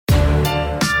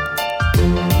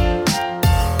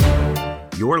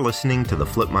You're listening to the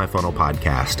Flip My Funnel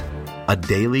podcast, a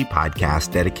daily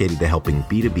podcast dedicated to helping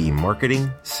B2B marketing,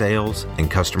 sales,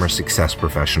 and customer success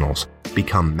professionals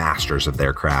become masters of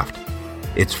their craft.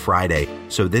 It's Friday,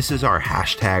 so this is our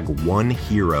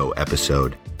 #OneHero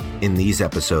episode. In these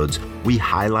episodes, we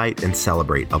highlight and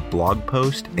celebrate a blog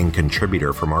post and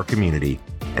contributor from our community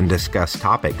and discuss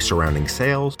topics surrounding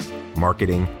sales,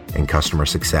 marketing, and customer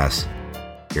success.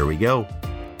 Here we go.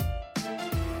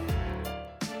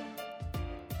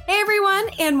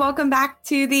 And welcome back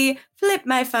to the Flip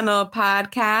My Funnel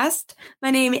podcast.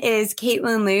 My name is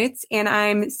Caitlin Lutz, and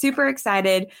I'm super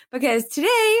excited because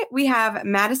today we have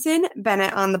Madison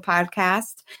Bennett on the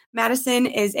podcast. Madison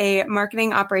is a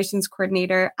marketing operations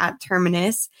coordinator at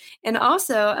Terminus and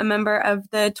also a member of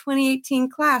the 2018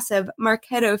 class of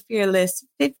Marketo Fearless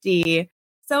 50.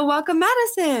 So welcome,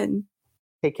 Madison.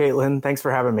 Hey, Caitlin. Thanks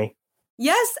for having me.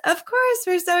 Yes, of course.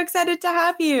 We're so excited to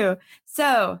have you.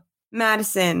 So,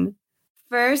 Madison,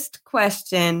 first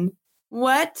question,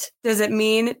 what does it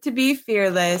mean to be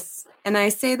fearless? And I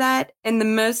say that in the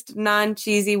most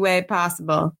non-cheesy way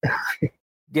possible.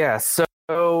 Yeah, so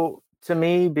to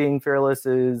me, being fearless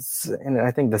is, and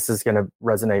I think this is going to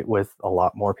resonate with a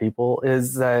lot more people,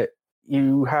 is that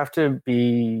you have to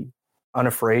be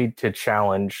unafraid to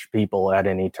challenge people at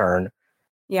any turn.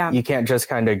 Yeah. You can't just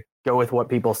kind of go with what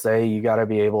people say. You got to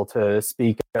be able to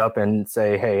speak up and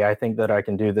say, hey, I think that I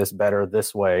can do this better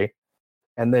this way.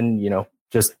 And then,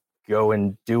 just go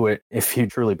and do it if you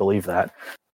truly believe that.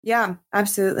 Yeah,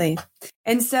 absolutely.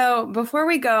 And so before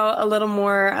we go a little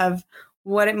more of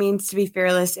what it means to be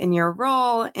fearless in your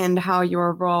role and how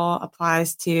your role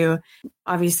applies to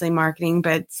obviously marketing,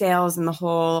 but sales and the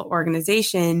whole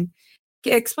organization,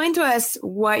 explain to us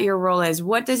what your role is.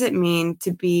 What does it mean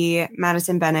to be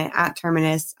Madison Bennett at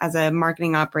Terminus as a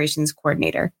marketing operations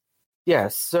coordinator? Yeah,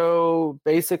 so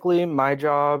basically my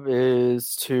job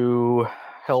is to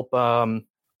help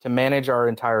to manage our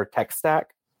entire tech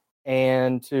stack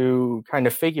and to kind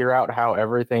of figure out how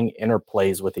everything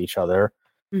interplays with each other.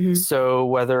 Mm-hmm. So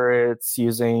whether it's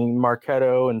using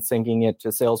Marketo and syncing it to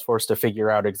Salesforce to figure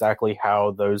out exactly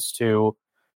how those two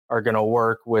are going to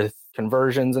work with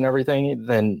conversions and everything,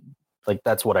 then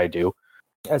that's what I do.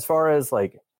 As far as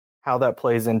how that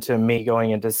plays into me going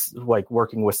into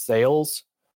working with sales,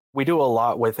 we do a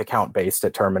lot with account-based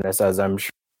at Terminus, as I'm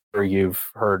sure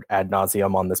you've heard ad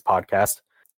nauseum on this podcast.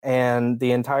 And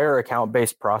the entire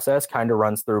account-based process kind of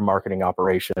runs through marketing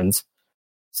operations.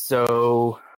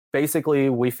 So basically,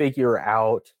 we figure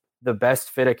out the best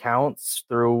fit accounts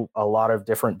through a lot of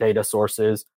different data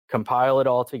sources, compile it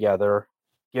all together,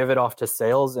 give it off to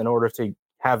sales in order to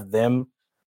have them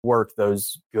work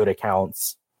those good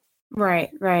accounts. Right.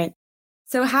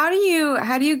 So how do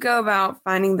you go about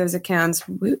finding those accounts?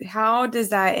 How does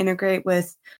that integrate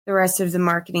with the rest of the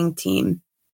marketing team?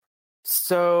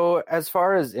 So as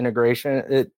far as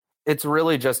integration, it's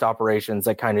really just operations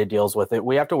that kind of deals with it.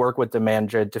 We have to work with demand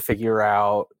gen to figure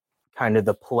out kind of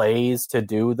the plays to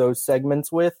do those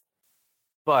segments with,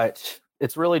 but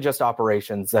it's really just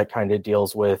operations that kind of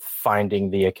deals with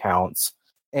finding the accounts.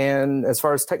 And as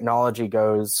far as technology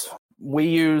goes, we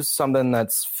use something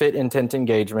that's fit intent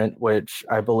engagement, which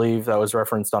I believe that was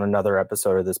referenced on another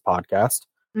episode of this podcast.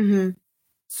 Mm-hmm.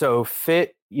 So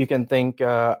fit, you can think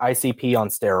ICP on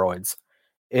steroids.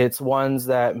 It's ones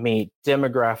that meet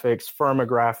demographics,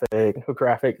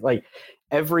 firmographic,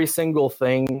 every single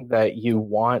thing that you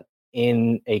want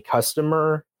in a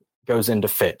customer goes into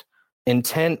fit.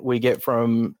 Intent we get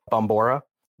from Bombora,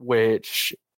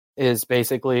 which is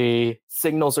basically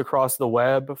signals across the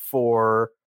web for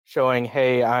showing,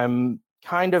 hey, I'm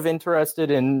kind of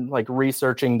interested in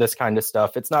researching this kind of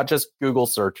stuff. It's not just Google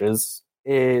searches.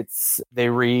 They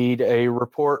read a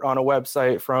report on a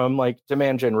website from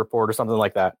Demand Gen Report or something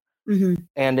like that. Mm-hmm.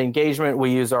 And engagement,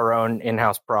 we use our own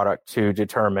in-house product to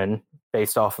determine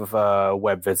based off of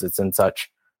web visits and such.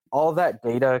 All that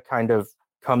data kind of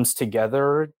comes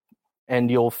together and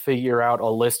you'll figure out a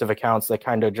list of accounts that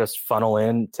kind of just funnel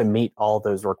in to meet all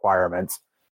those requirements.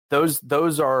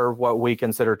 Those are what we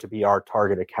consider to be our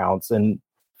target accounts. And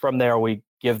from there, we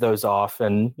give those off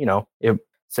and,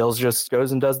 sales just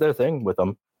goes and does their thing with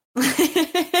them.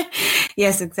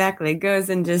 Yes, exactly. Goes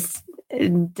and just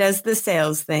does the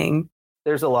sales thing.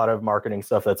 There's a lot of marketing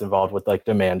stuff that's involved with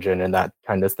demand gen and that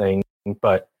kind of thing,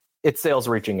 but it's sales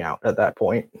reaching out at that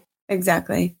point.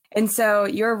 Exactly. And so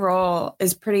your role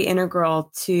is pretty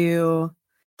integral to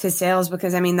sales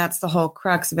because, that's the whole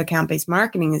crux of account-based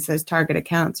marketing is those target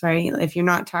accounts, right? If you're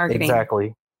not targeting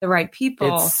the right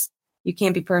people, you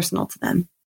can't be personal to them.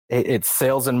 It's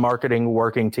sales and marketing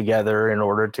working together in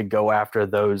order to go after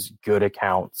those good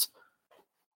accounts.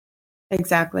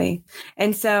 Exactly.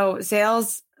 And so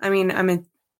sales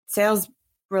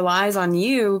relies on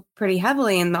you pretty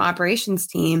heavily in the operations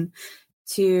team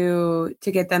to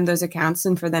get them those accounts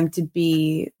and for them to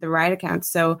be the right accounts.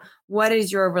 So what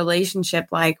is your relationship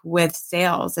like with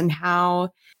sales, and how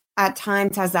at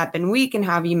times has that been weak, and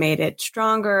how have you made it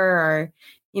stronger? Or,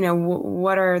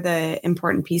 what are the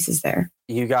important pieces there?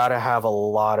 You got to have a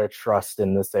lot of trust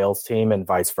in the sales team and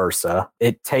vice versa.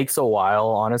 It takes a while,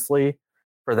 honestly,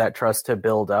 for that trust to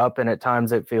build up. And at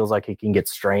times it feels like it can get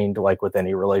strained, like with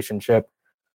any relationship.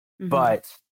 Mm-hmm. But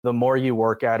the more you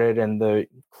work at it and the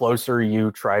closer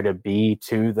you try to be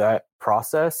to that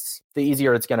process, the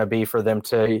easier it's going to be for them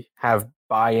to have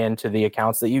buy-in to the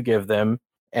accounts that you give them,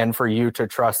 and for you to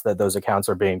trust that those accounts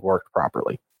are being worked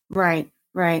properly. Right.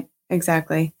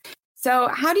 Exactly. So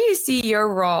how do you see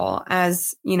your role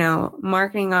as,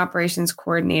 marketing operations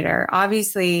coordinator?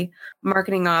 Obviously,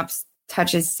 marketing ops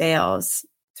touches sales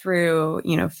through,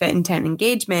 fit, intent,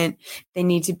 engagement. They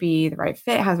need to be the right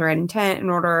fit, has the right intent in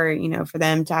order, for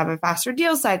them to have a faster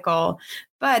deal cycle.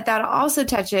 But that also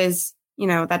touches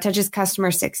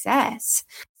customer success.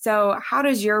 So how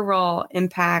does your role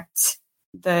impact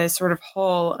the sort of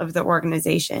whole of the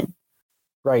organization?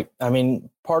 Right. I mean,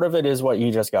 part of it is what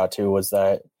you just got to, was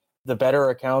that the better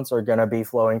accounts are going to be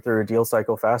flowing through a deal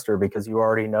cycle faster because you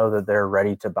already know that they're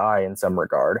ready to buy in some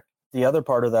regard. The other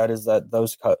part of that is that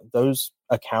those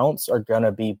accounts are going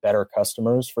to be better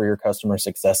customers for your customer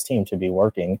success team to be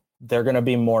working. They're going to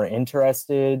be more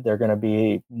interested. They're going to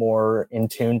be more in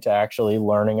tune to actually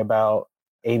learning about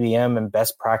ABM and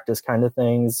best practice kind of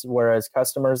things. Whereas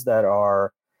customers that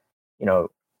are,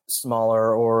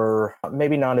 smaller or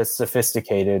maybe not as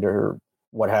sophisticated or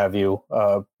what have you,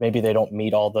 maybe they don't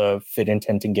meet all the fit,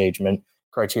 intent, engagement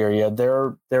criteria,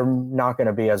 they're not going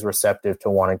to be as receptive to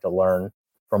wanting to learn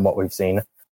from what we've seen.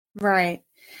 Right.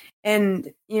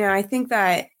 And, I think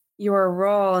that your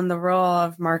role and the role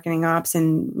of marketing ops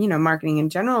and, marketing in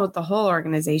general with the whole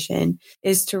organization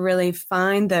is to really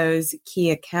find those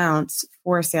key accounts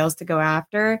for sales to go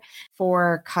after,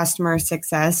 for customer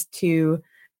success to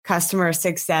customer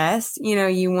success.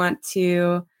 You want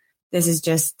to, this is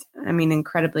just,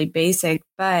 incredibly basic,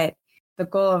 but the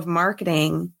goal of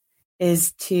marketing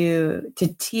is to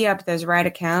tee up those right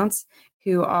accounts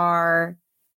who are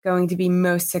going to be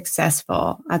most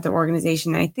successful at the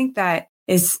organization. I think that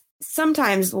is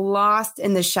sometimes lost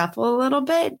in the shuffle a little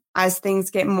bit as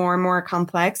things get more and more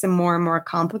complex and more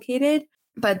complicated.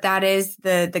 But that is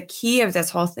the key of this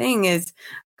whole thing, is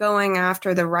going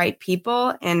after the right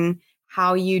people. And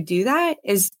how you do that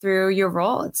is through your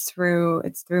role. It's through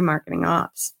marketing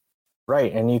ops.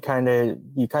 Right. And you kind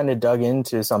of dug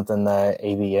into something that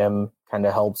ABM kind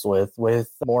of helps with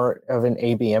more of an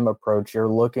ABM approach. You're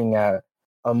looking at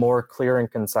a more clear and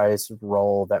concise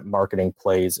role that marketing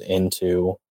plays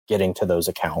into getting to those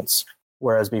accounts.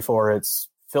 Whereas before it's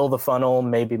fill the funnel,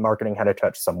 maybe marketing had a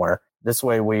touch somewhere. This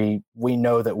way we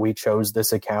know that we chose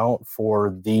this account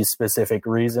for these specific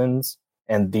reasons,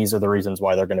 and these are the reasons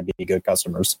why they're going to be good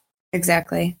customers.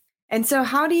 Exactly. And so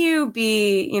how do you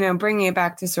be, bringing it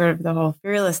back to sort of the whole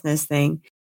fearlessness thing,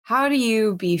 how do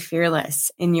you be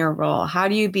fearless in your role? How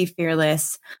do you be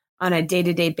fearless on a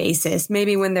day-to-day basis?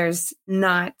 Maybe when there's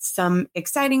not some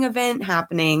exciting event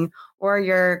happening, or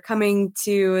you're coming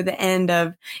to the end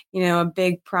of, a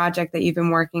big project that you've been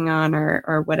working on,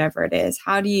 or whatever it is.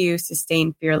 How do you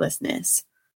sustain fearlessness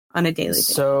on a daily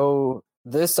basis? So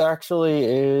this actually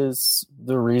is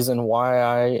the reason why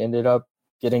I ended up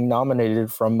getting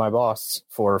nominated from my boss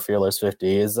for Fearless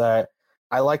 50, is that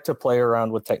I like to play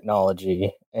around with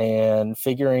technology and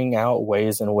figuring out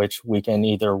ways in which we can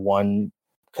either, one,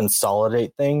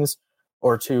 consolidate things,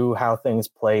 or two, how things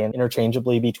play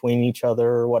interchangeably between each other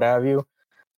or what have you.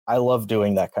 I love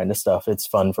doing that kind of stuff. It's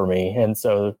fun for me. And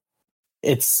so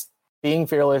it's being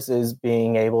fearless is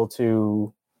being able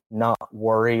to not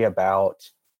worry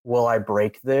about, will I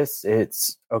break this?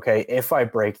 It's okay, if I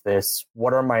break this,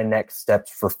 what are my next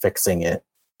steps for fixing it?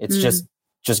 It's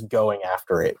just going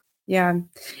after it. Yeah.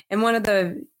 And one of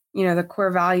the, the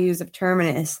core values of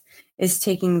Terminus is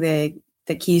taking the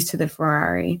keys to the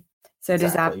Ferrari. So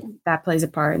Exactly. that plays a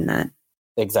part in that?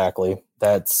 Exactly.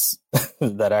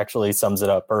 That actually sums it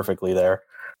up perfectly there.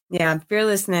 Yeah.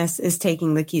 Fearlessness is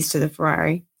taking the keys to the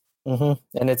Ferrari.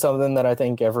 Mm-hmm. And it's something that I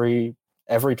think every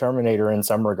Terminator in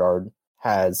some regard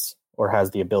has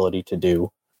the ability to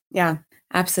do. Yeah,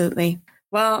 absolutely.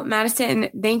 Well, Madison,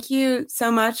 thank you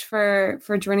so much for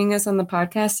joining us on the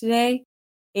podcast today.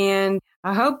 And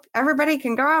I hope everybody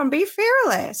can go out and be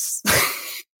fearless.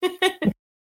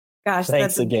 Gosh,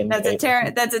 Thanks again.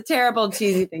 That's a terrible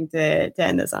cheesy thing to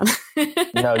end this on.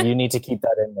 No, you need to keep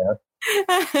that in there.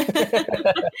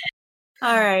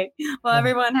 All right. Well,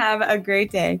 everyone have a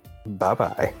great day.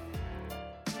 Bye-bye.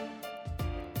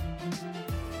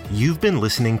 You've been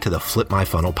listening to the Flip My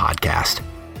Funnel podcast.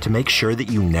 To make sure that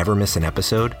you never miss an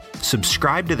episode,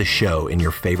 subscribe to the show in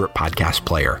your favorite podcast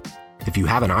player. If you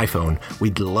have an iPhone,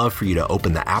 we'd love for you to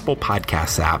open the Apple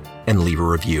Podcasts app and leave a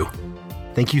review.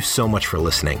 Thank you so much for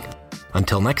listening.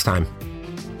 Until next time.